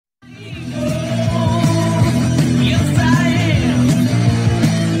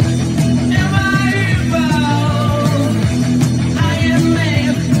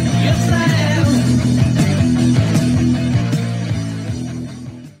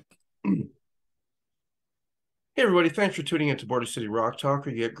Hey everybody, thanks for tuning into Border City Rock Talk,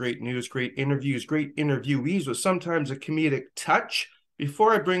 where you get great news, great interviews, great interviewees with sometimes a comedic touch.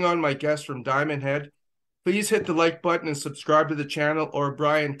 Before I bring on my guest from Diamond Head, please hit the like button and subscribe to the channel, or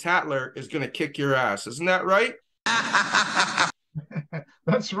Bryan Tatler is going to kick your ass. Isn't that right?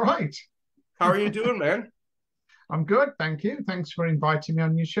 That's right. How are you doing, man? I'm good, thank you. Thanks for inviting me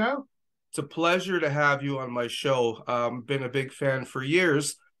on your show. It's a pleasure to have you on my show. Been a big fan for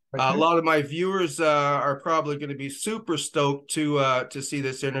years. A Okay. lot of my viewers are probably going to be super stoked to see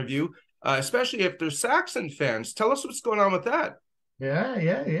this interview, especially if they're Saxon fans. Tell us what's going on with that.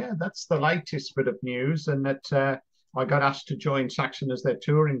 Yeah. That's the latest bit of news, and that I got asked to join Saxon as their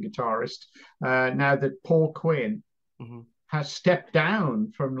touring guitarist. Now that Paul Quinn Mhm. has stepped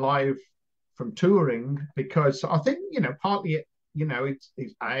down from touring because I think partly it's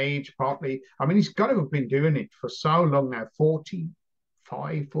his age, partly I mean he's got to have been doing it for so long now,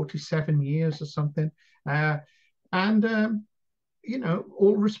 47 years or something. Uh, and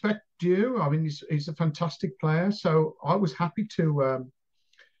all respect due. I mean, he's a fantastic player. So I was happy to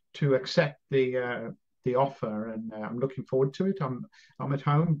accept the offer, and I'm looking forward to it. I'm at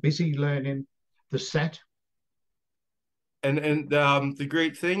home, busy learning the set. And the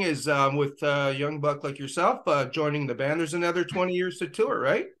great thing is with a young buck like yourself joining the band, there's another 20 years to tour,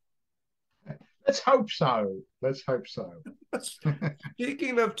 right? Let's hope so. Let's hope so.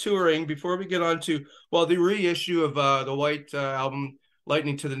 Speaking of touring, before we get on to, well, the reissue of the White album,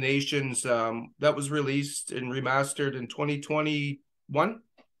 Lightning to the Nations, that was released and remastered in 2021.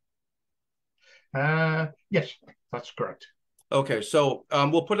 Yes, that's correct. Okay, so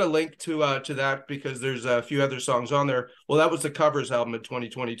we'll put a link to that because there's a few other songs on there. Well, that was the covers album in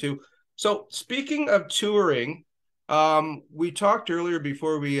 2022. So speaking of touring, we talked earlier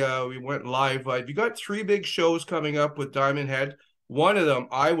before we went live. You got three big shows coming up with Diamond Head. One of them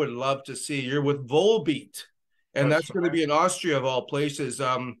I would love to see. You're with Volbeat, and That's that's going to right. be in Austria of all places.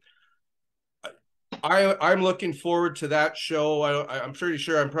 I'm looking forward to that show. I'm pretty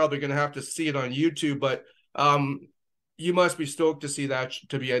sure I'm probably going to have to see it on YouTube, but you must be stoked to see that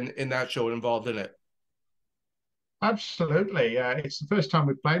to be in that show and involved in it. Absolutely. It's the first time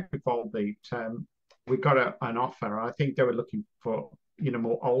we've played with Volbeat. We got an offer. I think they were looking for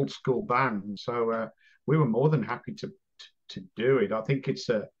more old school bands, so we were more than happy to do it. I think it's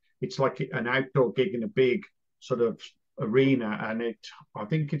like an outdoor gig in a big sort of arena, and I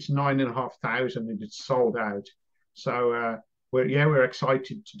think it's 9,500 and it's sold out. So we're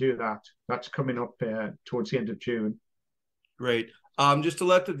excited to do that. That's coming up towards the end of June. Great. Just to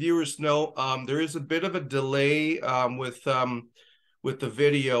let the viewers know, there is a bit of a delay with the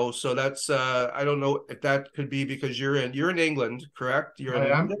video, so that's I don't know if that could be because you're in England, correct? You're I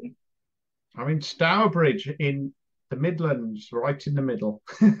in am. London. I'm in Stourbridge in the Midlands, right in the middle.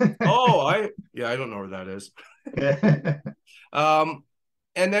 Oh, I don't know where that is. Um,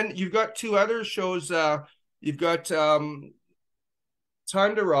 and then you've got two other shows. You've got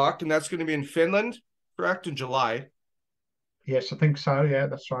Time to Rock, and that's going to be in Finland, correct, in July. Yes, I think so. Yeah,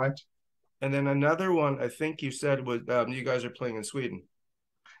 that's right. And then another one, I think you said was you guys are playing in Sweden.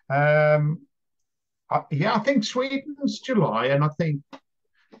 Um, yeah, I think Sweden's July, and I think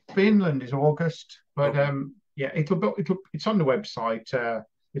Finland is August. But Okay. yeah, it's on the website.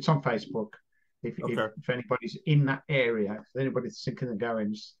 It's on Facebook. Okay. If anybody's in that area, if anybody's thinking of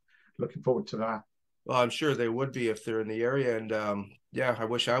going, just looking forward to that. Well, I'm sure they would be if they're in the area. And yeah, I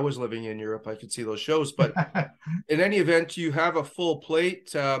wish I was living in Europe. I could see those shows. But in any event, you have a full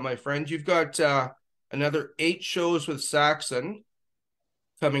plate, my friend. You've got another 8 shows with Saxon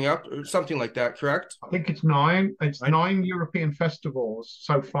coming up, or something like that, correct? I think it's nine. It's Right. 9 European festivals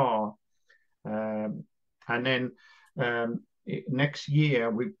so far. And then next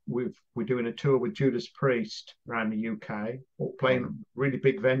year we're doing a tour with Judas Priest around the UK, or Um, playing really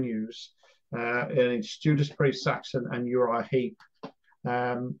big venues. And it's Judas Priest, Saxon, and Uriah Heep.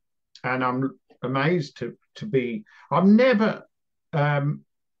 Um, and I'm amazed to be. I've never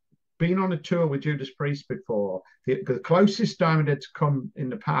been on a tour with Judas Priest before. The closest Diamond Head's come in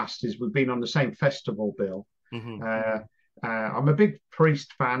the past is we've been on the same festival bill. mhm. Uh, I'm a big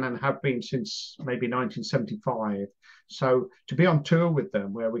Priest fan and have been since maybe 1975. So to be on tour with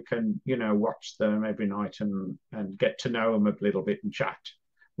them, where we can, watch them every night and get to know them a little bit and chat,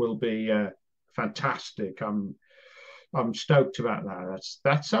 will be fantastic. I'm stoked about that.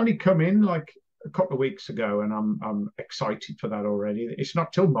 That's only come in like a couple of weeks ago, and I'm excited for that already. It's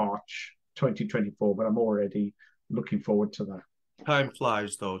not till March 2024, but I'm already looking forward to that. Time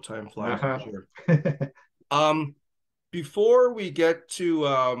flies, though. Time flies for Uh-huh. sure. Um, before we get to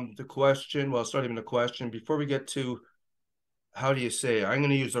the question, well, it's not even a question. Before we get to how do you say? I'm going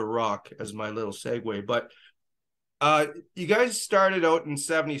to use a rock as my little segue, but Uh, you guys started out in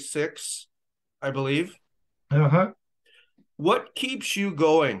 '76, I believe. Uh-huh. What keeps you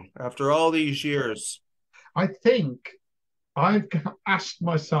going after all these years? I think I've asked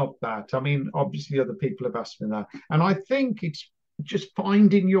myself that. I mean, obviously, other people have asked me that, and I think it's just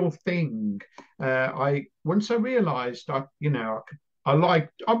finding your thing. I once I realised, I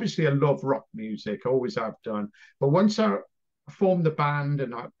liked. Obviously, I love rock music. I always have done. But once I formed the band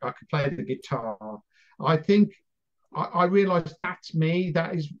and I could play the guitar, I think I realised that's me.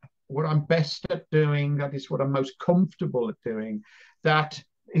 That is what I'm best at doing. That is what I'm most comfortable at doing. That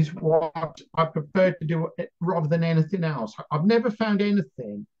is what I prefer to do rather than anything else. I've never found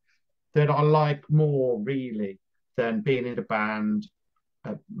anything that I like more really than being in a band,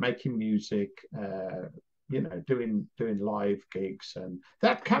 making music, doing live gigs and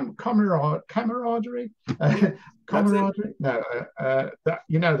that camaraderie, That's it. camaraderie. No, that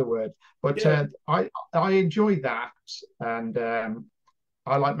you know the word, but Yeah, I enjoy that, and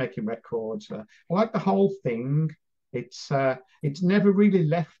I like making records. I like the whole thing. It's never really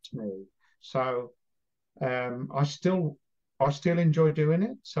left me. So I still enjoy doing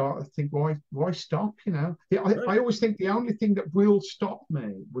it. So I think why stop? right, I always think the only thing that will stop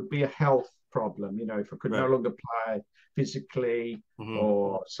me would be a health problem. If I could no right. longer play physically Hmm.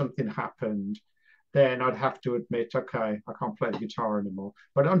 or something happened, then I'd have to admit, okay, I can't play the guitar anymore.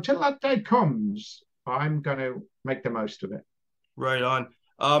 But until that day comes, I'm going to make the most of it. Right on.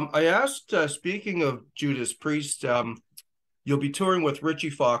 I asked, speaking of Judas Priest, you'll be touring with Richie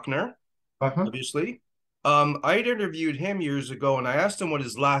Faulkner, Uh-huh. obviously. I'd interviewed him years ago and I asked him what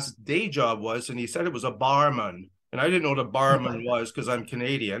his last day job was, and he said it was a barman. And I didn't know what a barman was because I'm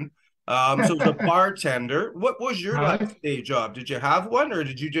Canadian. So it was a bartender. What was your last Right. day job? Did you have one or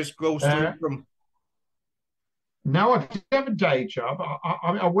did you just go straight Uh, from? No, I did have a day job.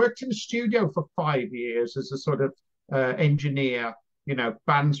 I worked in the studio for 5 years as a sort of engineer.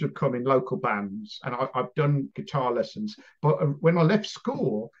 Bands would come in, local bands, and I've done guitar lessons. But when I left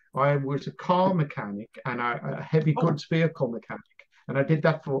school, I was a car mechanic and a heavy Oh, goods vehicle mechanic. And I did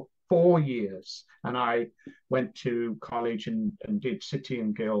that for 4 years. And I went to college and did city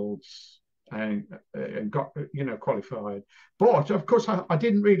and guilds and got, qualified. But of course, I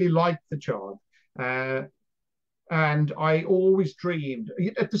didn't really like the job. Uh, and I always dreamed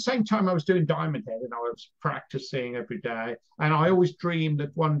at the same time I was doing Diamond Head and I was practicing every day. And I always dreamed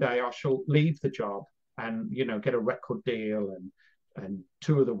that one day I shall leave the job and get a record deal and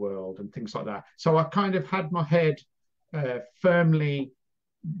tour the world and things like that. So I kind of had my head firmly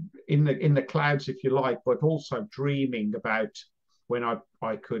in the clouds, if you like, but also dreaming about when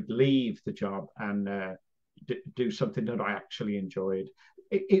I could leave the job and do something that I actually enjoyed.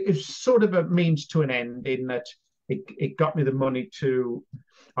 It's sort of a means to an end in that it got me the money to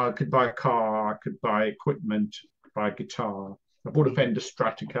I could buy a car, I could buy equipment, buy a guitar. I bought a Fender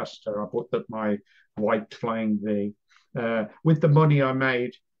Stratocaster. I bought my white Flying V. With the money I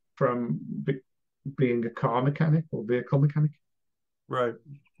made from being a car mechanic or vehicle mechanic. right,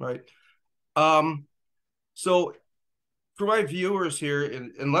 right. Um, so for my viewers here,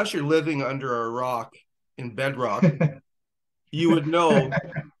 unless you're living under a rock in bedrock, you would know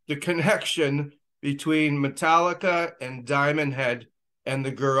the connection between Metallica and Diamond Head and the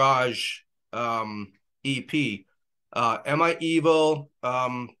Garage EP. Am I Evil?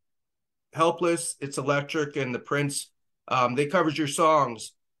 Helpless, It's Electric, and The Prince. They covered your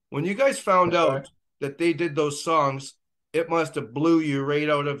songs. When you guys found That's right. out that they did those songs, it must have blew you right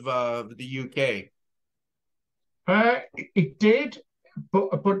out of the UK. It did,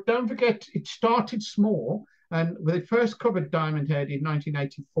 but don't forget, it started small, and they first covered Diamond Head in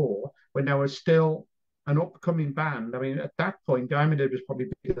 1984 when they were still an upcoming band. I mean, at that point, Diamond Head was probably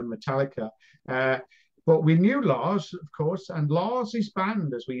bigger than Metallica. Uh, but we knew Lars, of course, and Lars's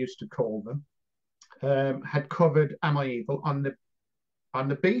band, as we used to call them, had covered "Am I Evil" on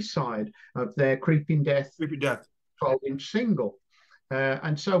the B side of their Creeping Death Creepy Death. 12-inch single.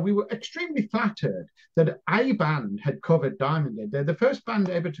 And so we were extremely flattered that a band had covered Diamond Head. They're the first band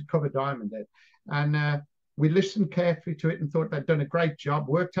ever to cover Diamond Head. And we listened carefully to it and thought they'd done a great job,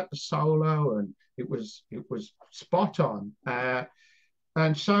 worked out the solo, and it was spot on.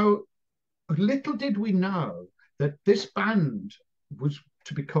 And so little did we know that this band was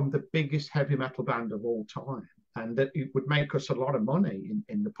to become the biggest heavy metal band of all time, and that it would make us a lot of money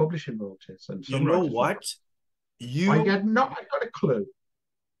in the publishing royalties and You know songwriters. what? I You had not I got a clue.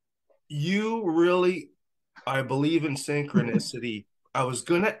 you really, I believe in synchronicity. I was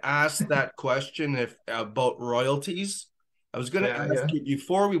gonna ask that question if about royalties. I was gonna Yeah, ask yeah. you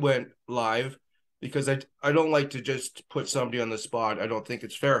before we went live because I don't like to just put somebody on the spot. I don't think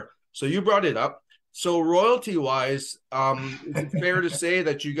it's fair. So you brought it up. So royalty wise, is it fair to say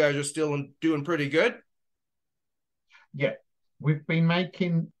that you guys are still doing pretty good? Yeah, we've been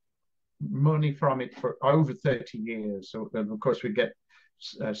making money from it for over 30 years. So, and of course, we get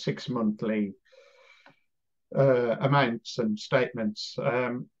 6 monthly amounts and statements.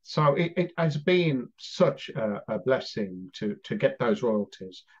 So it has been such a blessing to get those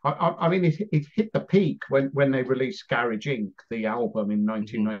royalties. I mean, it hit the peak when they released Garage Inc., the album in Mhm.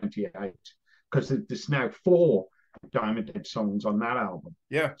 1998, because there's now four Diamond Head songs on that album.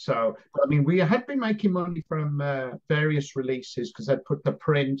 Yeah. So, I mean, we had been making money from various releases because they'd put the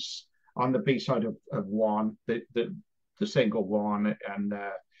Prince on the B side of one, the single one, and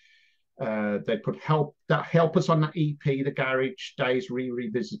they put help us on that EP, the Garage Days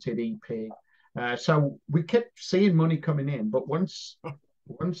revisited EP. So we kept seeing money coming in, but once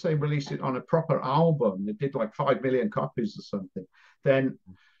they released it on a proper album, it did like 5 million copies or something. Then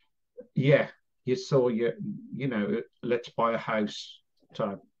yeah, you saw let's buy a house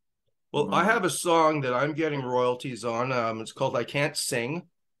type Well, I moment. have a song that I'm getting royalties on. It's called "I Can't Sing."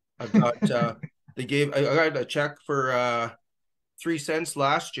 I've got I got a check for 3 cents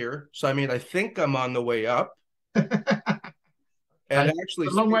last year, so I mean I think I'm on the way up. And And actually,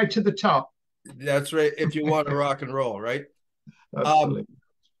 a long way to the top. that's right. If you want to rock and roll, right? Um, Absolutely.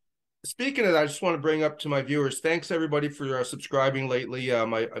 Speaking of that, I just want to bring up to my viewers, thanks everybody for subscribing lately. I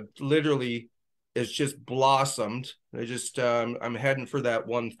literally it's just blossomed. I'm heading for that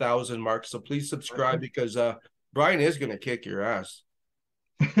 1,000 mark. So please subscribe because Bryan is going to kick your ass.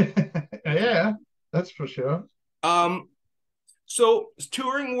 Yeah, that's for sure. Um, so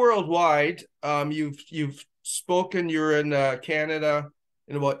touring worldwide, you've spoken. You're in Canada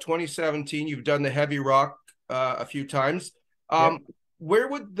in about 2017. You've done the heavy rock a few times. Yeah. Where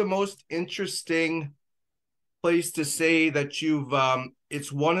would the most interesting place to say that you've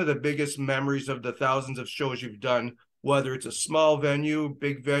it's one of the biggest memories of the thousands of shows you've done, whether it's a small venue,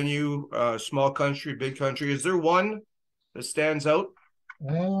 big venue, small country, big country? Is there one that stands out?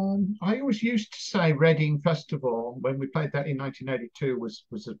 I always used to say Reading Festival when we played that in 1982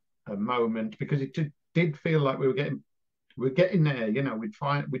 was a moment because it did feel like we were getting there.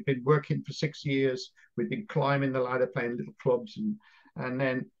 We'd been working for 6 years. We'd been climbing the ladder, playing little clubs, and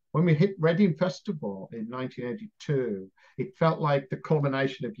then when we hit Reading Festival in 1982, it felt like the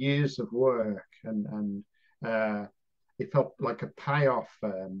culmination of years of work, and it felt like a payoff.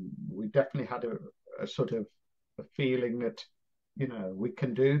 We definitely had a sort of a feeling that we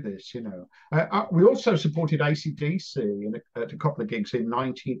can do this. We also supported AC/DC at a couple of gigs in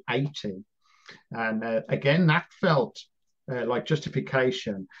 1980, and again, that felt like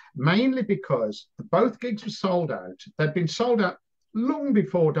justification, mainly because both gigs were sold out. They'd been sold out long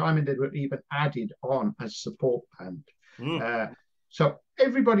before Diamond Head were even added on as support band. Mm. Uh, so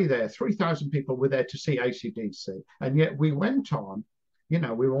everybody there, 3,000 people were there to see AC/DC. And yet we went on, we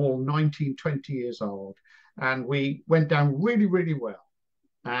were all 19, 20 years old, and we went down really, really well.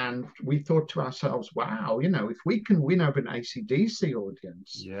 And we thought to ourselves, wow, if we can win over an AC/DC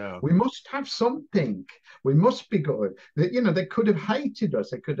audience, Yeah. we must have something. We must be good. They could have hated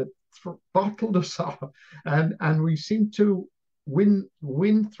us. They could have bottled us up. And we seemed to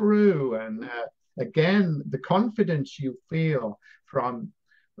win through. And again, the confidence you feel from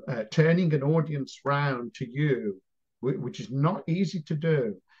turning an audience round to you, which is not easy to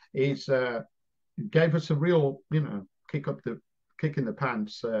do, is gave us a real, kick in the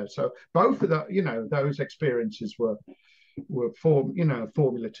pants. So both of those experiences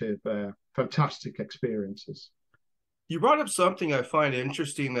formative, fantastic experiences. You brought up something I find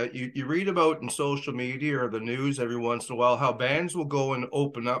interesting that you read about in social media or the news every once in a while, how bands will go and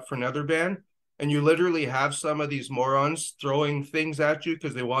open up for another band, and you literally have some of these morons throwing things at you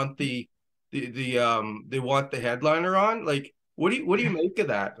because they want they want the headliner on. Like, what do you make of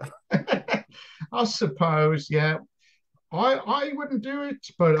that? I suppose, yeah. I wouldn't do it,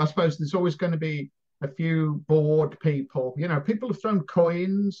 but I suppose there's always going to be a few bored people. People have thrown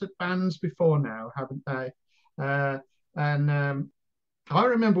coins at bands before now, haven't they? And I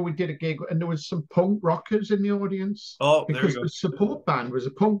remember we did a gig and there was some punk rockers in the audience Oh, there you because the go. support band was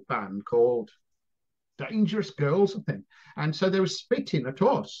a punk band called Dangerous Girls, I think. And so they were spitting at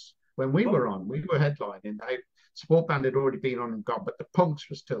us when we were Oh, on. We were headlining. Support band had already been on and gone, but the punks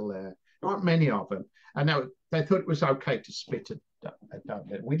were still there. Not many of them. And they thought it was okay to spit at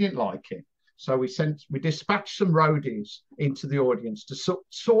Dublin. We didn't like it. So we dispatched some roadies into the audience to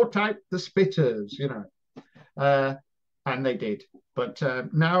sort out the spitters. Uh, and they did. But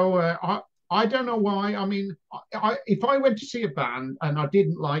now I don't know why. I mean, if I went to see a band and I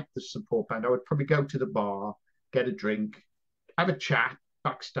didn't like the support band, I would probably go to the bar, get a drink, have a chat,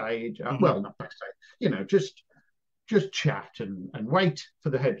 backstage. Mm-hmm. Well, not backstage, just chat and wait for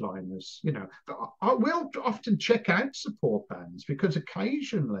the headliners. But I will often check out support bands because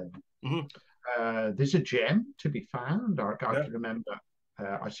occasionally Mm-hmm. there's a gem to be found. I Yeah. can remember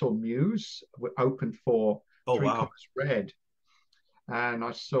I saw Muse open for Oh, Three wow. Colours Red, and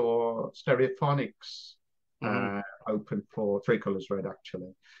I saw Stereophonics Mm-hmm. open for Three Colours Red,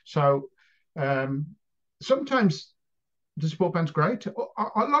 actually. So um, sometimes the support band's great. A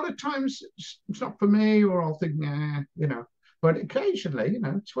lot of times it's not for me, or I'll think, nah. But occasionally,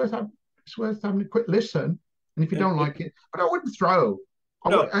 it's worth having a quick listen. And if you don't like it, but I wouldn't throw.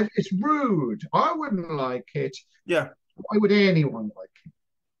 No. It's rude. I wouldn't like it. Yeah. Why would anyone like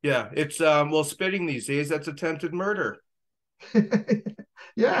Yeah. It's well, spitting these days, that's attempted murder. it?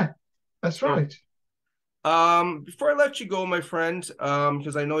 Yeah, that's So, right. before I let you go, my friend,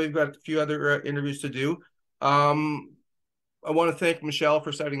 because I know you've got a few other interviews to do, um, I want to thank Michelle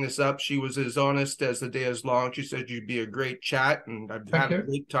for setting this up. She was as honest as the day is long. She said you'd be a great chat, and I've Thank had a you.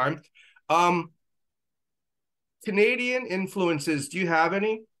 great time. Um, Canadian influences, do you have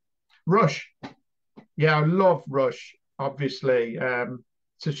any? Rush. Yeah, I love Rush, obviously.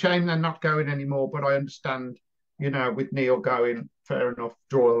 It's a shame they're not going anymore, but I understand, with Neil going, fair enough,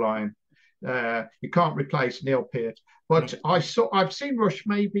 draw a line. You can't replace Neil Peart. But I've seen Rush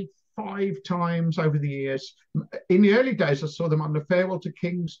maybe 5 times over the years. In the early days, I saw them on the Farewell to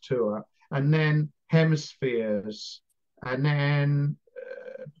Kings tour, and then Hemispheres, and then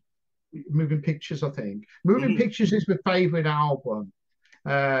Moving Pictures, I think. Moving Mm-hmm. Pictures is my favorite album,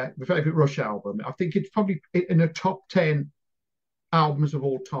 my favorite Rush album. I think it's probably in the top 10 albums of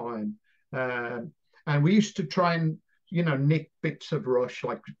all time. And we used to try and, nick bits of Rush,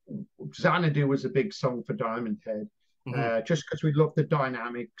 like Xanadu was a big song for Diamond Head, Mm-hmm. just because we loved the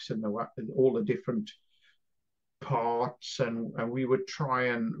dynamics and all the different parts, and we would try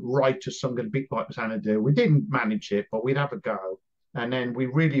and write a song a bit like Xanadu. We didn't manage it, but we'd have a go. And then we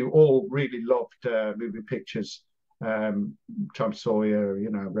all really loved moving pictures, Tom Sawyer,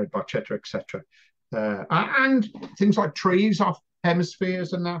 Red Barchetta, etc. And things like Trees off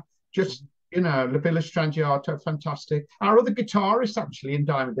Hemispheres and that. Just, La Villa Strangiato, fantastic. Our other guitarist, actually, in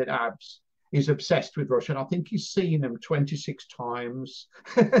Diamond Dead Abs, is obsessed with Rush, and I think he's seen them 26 times.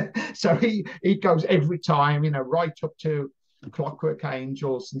 So he goes every time, right up to Clockwork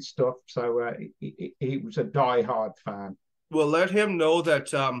Angels and stuff. So he was a die-hard fan. Well, let him know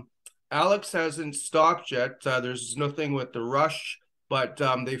that Alex hasn't stopped yet. There's nothing with the Rush, but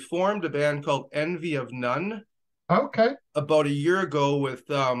they formed a band called Envy of None Okay. about a year ago with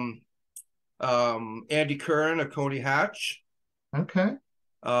Andy Curran of Coney Hatch. Okay.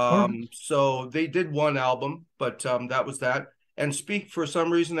 All right. So they did one album, but that was that. And for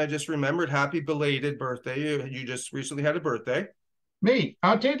some reason, I just remembered, happy belated birthday. You just recently had a birthday. Me,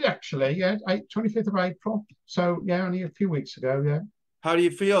 I did actually, yeah, 25th of April. So, yeah, only a few weeks ago, yeah. How do you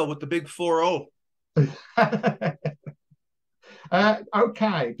feel with the big 4-0?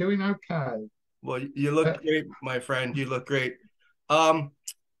 Okay, doing okay. Well, you look great, my friend. You look great.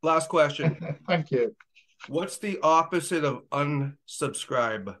 Last question. Thank you. What's the opposite of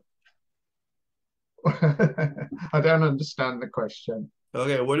unsubscribe? I don't understand the question.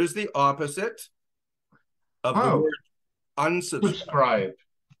 Okay, what is the opposite of the Oh, word unsubscribe? subscribe.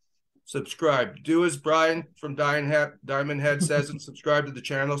 Subscribe. Do as Bryan from Diamond Head says and subscribe to the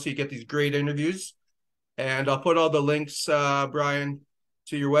channel so you get these great interviews. And I'll put all the links, Bryan,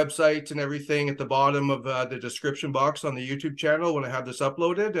 to your website and everything at the bottom of the description box on the YouTube channel when I have this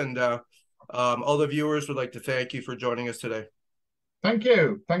uploaded. And all the viewers would like to thank you for joining us today. Thank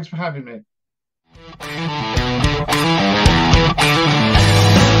you. Thanks for having me.